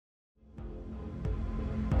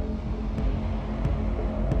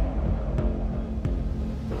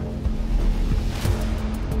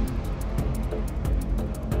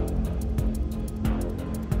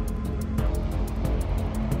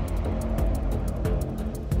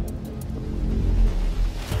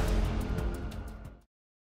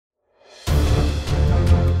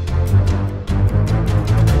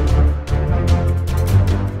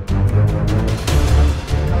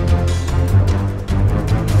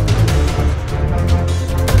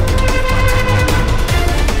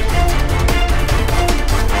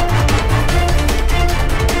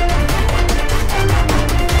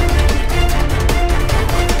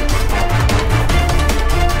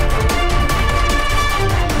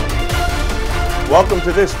Welcome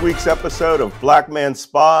to this week's episode of Black Man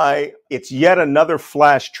Spy. It's yet another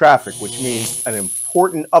flash traffic, which means an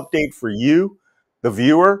important update for you, the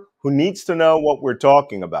viewer, who needs to know what we're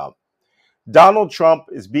talking about. Donald Trump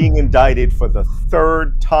is being indicted for the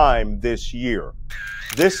third time this year.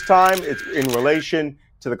 This time it's in relation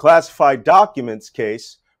to the classified documents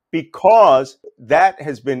case because that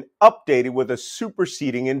has been updated with a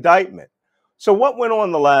superseding indictment. So what went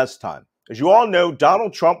on the last time? As you all know,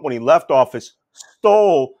 Donald Trump, when he left office,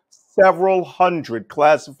 stole several hundred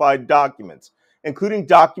classified documents, including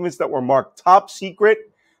documents that were marked top secret,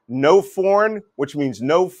 no foreign, which means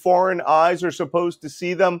no foreign eyes are supposed to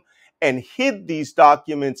see them, and hid these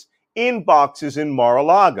documents in boxes in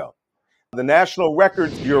Mar-a-Lago. The National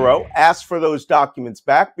Records Bureau asked for those documents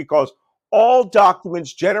back because all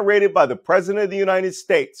documents generated by the President of the United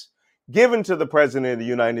States, given to the President of the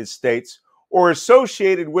United States, or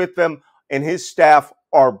associated with them and his staff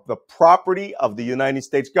are the property of the United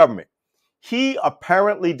States government. He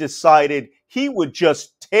apparently decided he would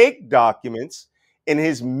just take documents in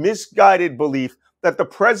his misguided belief that the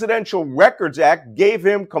Presidential Records Act gave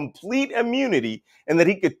him complete immunity and that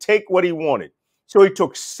he could take what he wanted. So he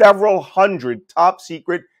took several hundred top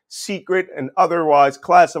secret, and otherwise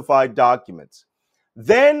classified documents.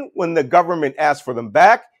 Then, when the government asked for them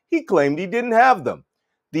back, he claimed he didn't have them.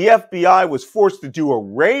 The FBI was forced to do a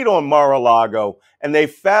raid on Mar-a-Lago, and they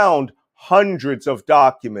found hundreds of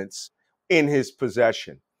documents in his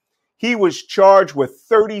possession. He was charged with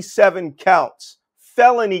 37 counts,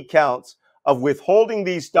 felony counts, of withholding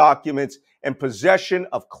these documents and possession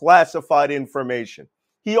of classified information.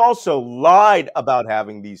 He also lied about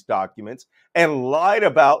having these documents and lied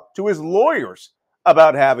to his lawyers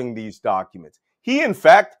about having these documents. He, in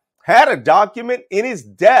fact, had a document in his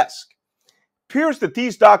desk. It appears that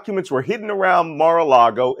these documents were hidden around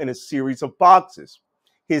Mar-a-Lago in a series of boxes.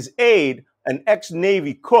 His aide, an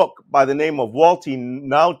ex-Navy cook by the name of Walter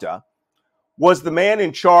Nauta, was the man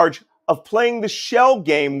in charge of playing the shell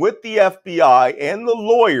game with the FBI and the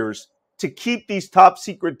lawyers to keep these top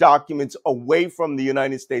secret documents away from the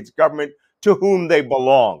United States government to whom they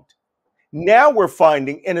belonged. Now we're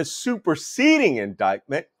finding in a superseding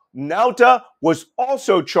indictment, Nauta was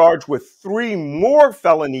also charged with 3 more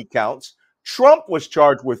felony counts. Trump was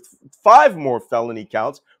charged with 5 more felony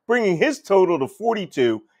counts, bringing his total to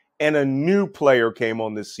 42, and a new player came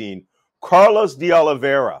on the scene, Carlos de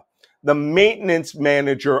Oliveira, the maintenance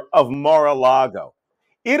manager of Mar-a-Lago.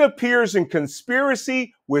 It appears in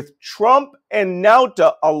conspiracy with Trump and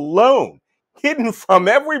Nauta alone, hidden from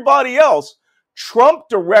everybody else. Trump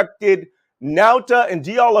directed Nauta and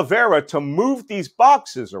de Oliveira to move these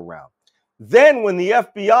boxes around. Then when the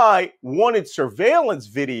FBI wanted surveillance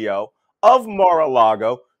video of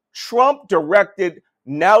Mar-a-Lago, Trump directed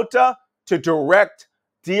Nauta to direct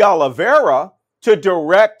de Oliveira to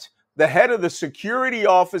direct the head of the security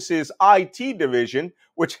office's IT division,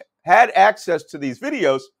 which had access to these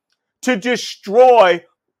videos, to destroy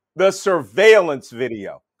the surveillance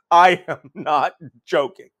video. I am not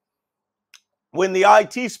joking. When the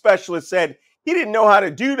IT specialist said he didn't know how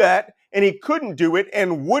to do that and he couldn't do it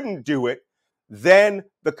and wouldn't do it, then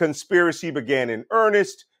the conspiracy began in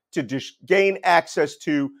earnest to gain access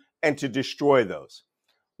to and to destroy those.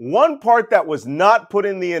 One part that was not put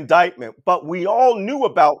in the indictment, but we all knew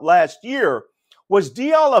about last year, was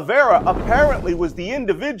de Oliveira apparently was the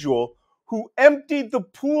individual who emptied the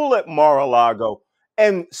pool at Mar-a-Lago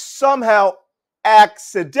and somehow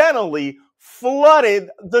accidentally flooded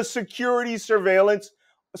the security surveillance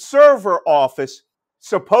server office,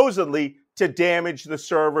 supposedly to damage the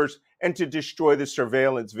servers and to destroy the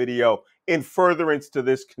surveillance video in furtherance to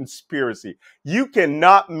this conspiracy. You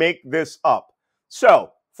cannot make this up.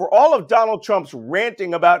 So, for all of Donald Trump's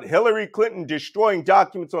ranting about Hillary Clinton destroying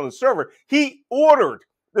documents on the server, he ordered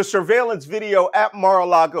the surveillance video at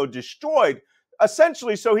Mar-a-Lago destroyed,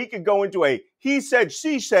 essentially so he could go into a he said,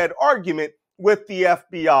 she said argument with the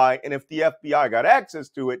FBI. And if the FBI got access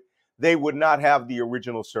to it, they would not have the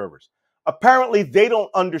original servers. Apparently, they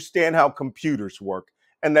don't understand how computers work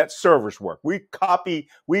and that servers work. We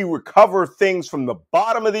recover things from the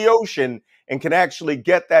bottom of the ocean and can actually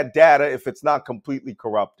get that data if it's not completely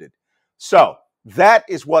corrupted. So that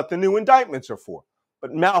is what the new indictments are for.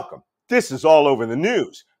 But Malcolm, this is all over the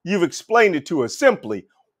news. You've explained it to us simply.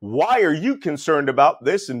 Why are you concerned about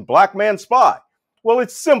this in Black Man Spy? Well,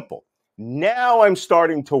 it's simple. Now I'm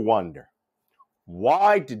starting to wonder,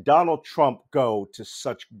 why did Donald Trump go to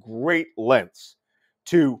such great lengths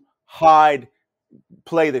to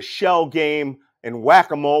play the shell game and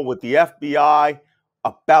whack-a-mole with the FBI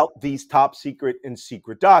about these top secret and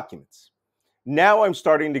secret documents? Now I'm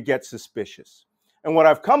starting to get suspicious. And what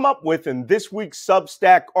I've come up with in this week's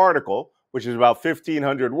Substack article, which is about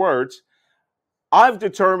 1,500 words, I've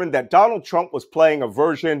determined that Donald Trump was playing a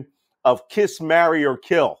version of Kiss, Marry, or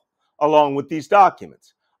Kill along with these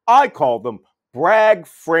documents. I call them brag,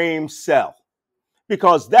 frame, sell,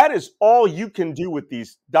 because that is all you can do with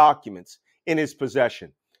these documents in his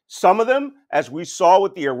possession. Some of them, as we saw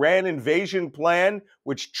with the Iran invasion plan,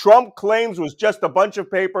 which Trump claims was just a bunch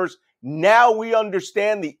of papers, now we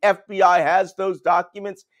understand the FBI has those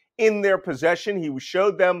documents in their possession. He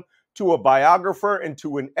showed them to a biographer and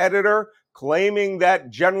to an editor, claiming that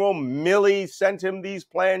General Milley sent him these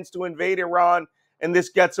plans to invade Iran, and this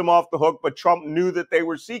gets him off the hook, but Trump knew that they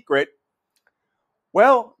were secret.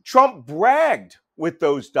 Well, Trump bragged with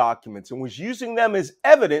those documents and was using them as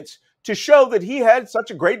evidence to show that he had such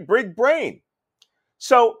a great big brain.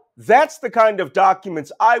 So that's the kind of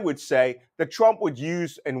documents I would say that Trump would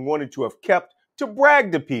use and wanted to have kept to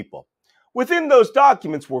brag to people. Within those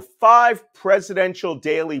documents were 5 presidential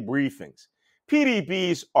daily briefings.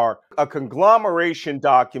 PDBs are a conglomeration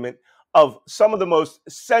document of some of the most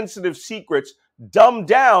sensitive secrets dumbed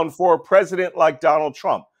down for a president like Donald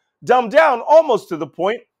Trump. Dumbed down almost to the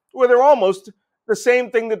point where they're almost the same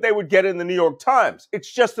thing that they would get in the New York Times.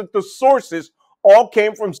 It's just that the sources all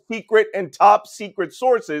came from secret and top secret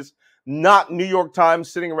sources, not New York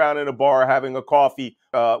Times sitting around in a bar having a coffee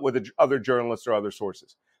with other journalists or other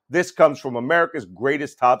sources. This comes from America's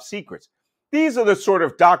greatest top secrets. These are the sort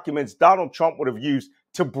of documents Donald Trump would have used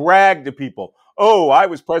to brag to people. Oh, I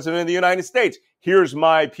was president of the United States. Here's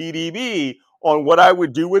my PDB on what I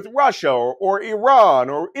would do with Russia or Iran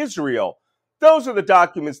or Israel. Those are the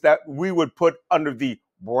documents that we would put under the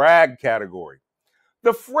brag category.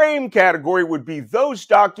 The frame category would be those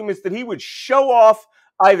documents that he would show off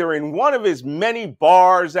either in one of his many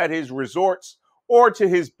bars at his resorts or to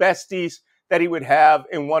his besties that he would have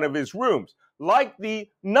in one of his rooms, like the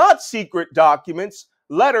not secret documents,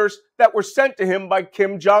 letters that were sent to him by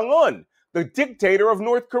Kim Jong-un, the dictator of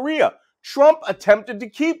North Korea. Trump attempted to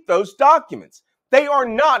keep those documents. They are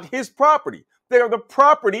not his property. They are the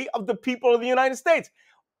property of the people of the United States.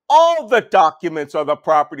 All the documents are the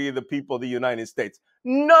property of the people of the United States.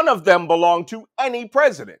 None of them belong to any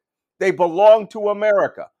president. They belong to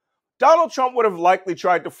America. Donald Trump would have likely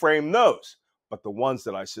tried to frame those, but the ones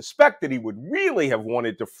that I suspect that he would really have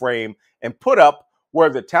wanted to frame and put up were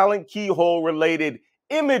the talent keyhole related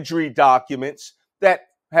imagery documents that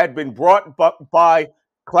had been brought by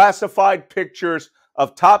classified pictures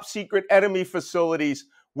of top secret enemy facilities,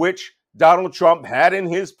 which Donald Trump had in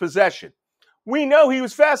his possession. We know he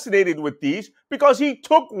was fascinated with these because he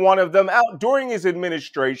took one of them out during his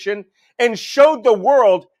administration and showed the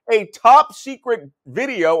world a top secret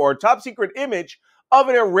video or top secret image of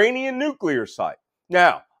an Iranian nuclear site.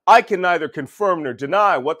 Now, I can neither confirm nor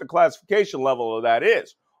deny what the classification level of that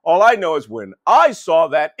is. All I know is when I saw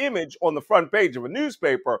that image on the front page of a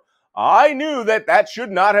newspaper, I knew that that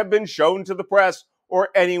should not have been shown to the press or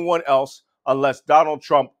anyone else unless Donald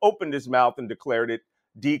Trump opened his mouth and declared it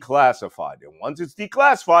declassified. And once it's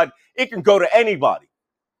declassified, it can go to anybody,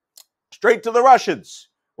 straight to the Russians,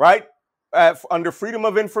 right? Under Freedom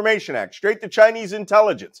of Information Act, straight to Chinese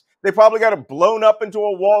intelligence. They probably got it blown up into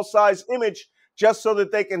a wall-size image just so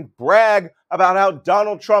that they can brag about how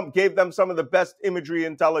Donald Trump gave them some of the best imagery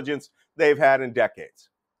intelligence they've had in decades.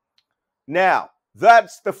 Now,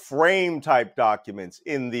 that's the frame type documents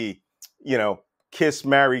in the, kiss,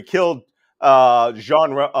 marry, kill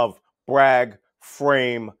genre of brag,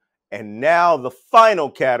 frame. And now the final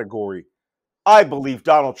category. I believe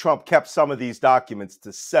Donald Trump kept some of these documents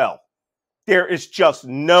to sell. There is just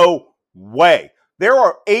no way. There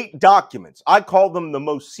are 8 documents. I call them the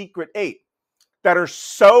most secret 8 that are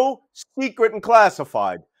so secret and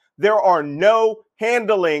classified. There are no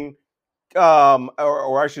handling,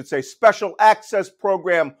 or I should say special access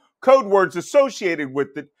program code words associated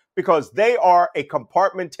with it because they are a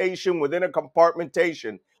compartmentation within a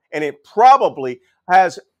compartmentation. And it probably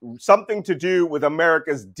has something to do with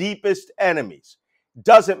America's deepest enemies.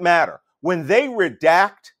 Doesn't matter. When they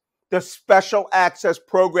redact the special access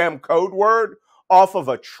program code word off of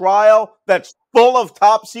a trial that's full of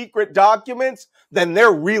top secret documents, then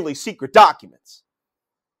they're really secret documents.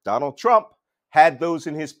 Donald Trump had those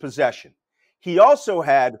in his possession. He also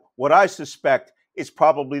had what I suspect is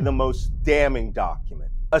probably the most damning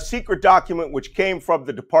document, a secret document which came from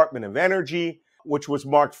the Department of Energy, which was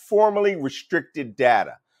marked formally restricted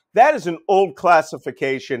data. That is an old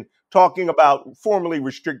classification talking about formerly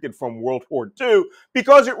restricted from World War II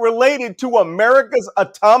because it related to America's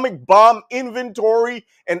atomic bomb inventory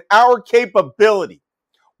and our capability.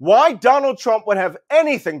 Why Donald Trump would have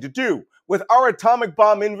anything to do with our atomic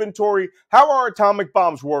bomb inventory, how our atomic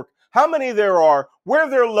bombs work, how many there are, where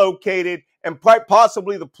they're located, and quite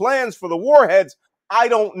possibly the plans for the warheads, I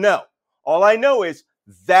don't know. All I know is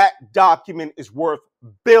that document is worth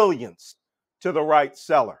billions to the right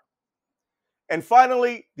seller. And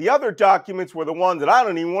finally, the other documents were the ones that I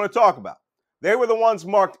don't even want to talk about. They were the ones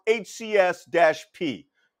marked HCS-P,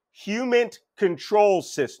 Human Control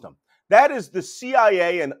System. That is the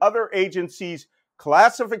CIA and other agencies'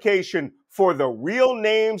 classification for the real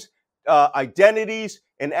names, identities,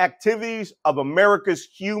 and activities of America's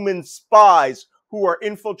human spies who are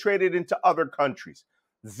infiltrated into other countries.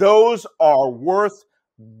 Those are worth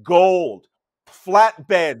gold,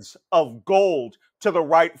 flatbeds of gold to the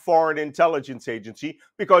right foreign intelligence agency,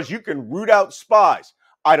 because you can root out spies.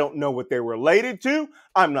 I don't know what they're related to.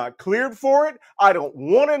 I'm not cleared for it. I don't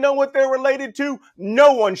want to know what they're related to.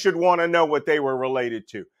 No one should want to know what they were related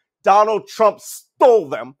to. Donald Trump stole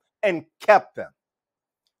them and kept them.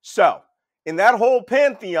 So, in that whole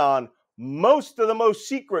pantheon, most of the most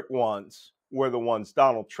secret ones were the ones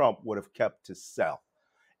Donald Trump would have kept to sell.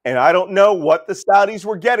 And I don't know what the Saudis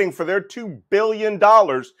were getting for their $2 billion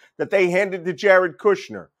that they handed to Jared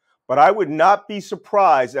Kushner. But I would not be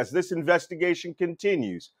surprised, as this investigation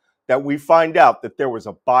continues, that we find out that there was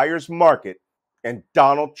a buyer's market and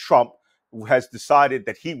Donald Trump has decided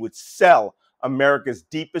that he would sell America's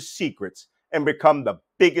deepest secrets and become the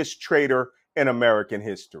biggest trader in American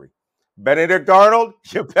history. Benedict Arnold,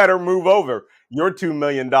 you better move over. Your $2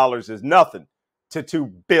 million is nothing to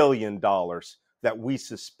 $2 billion that we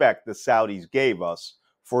suspect the Saudis gave us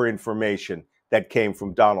for information that came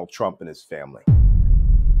from Donald Trump and his family.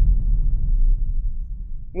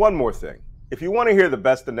 One more thing. If you want to hear the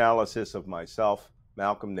best analysis of myself,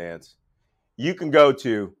 Malcolm Nance, you can go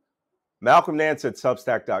to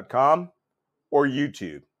malcolmnance@substack.com or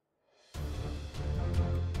YouTube.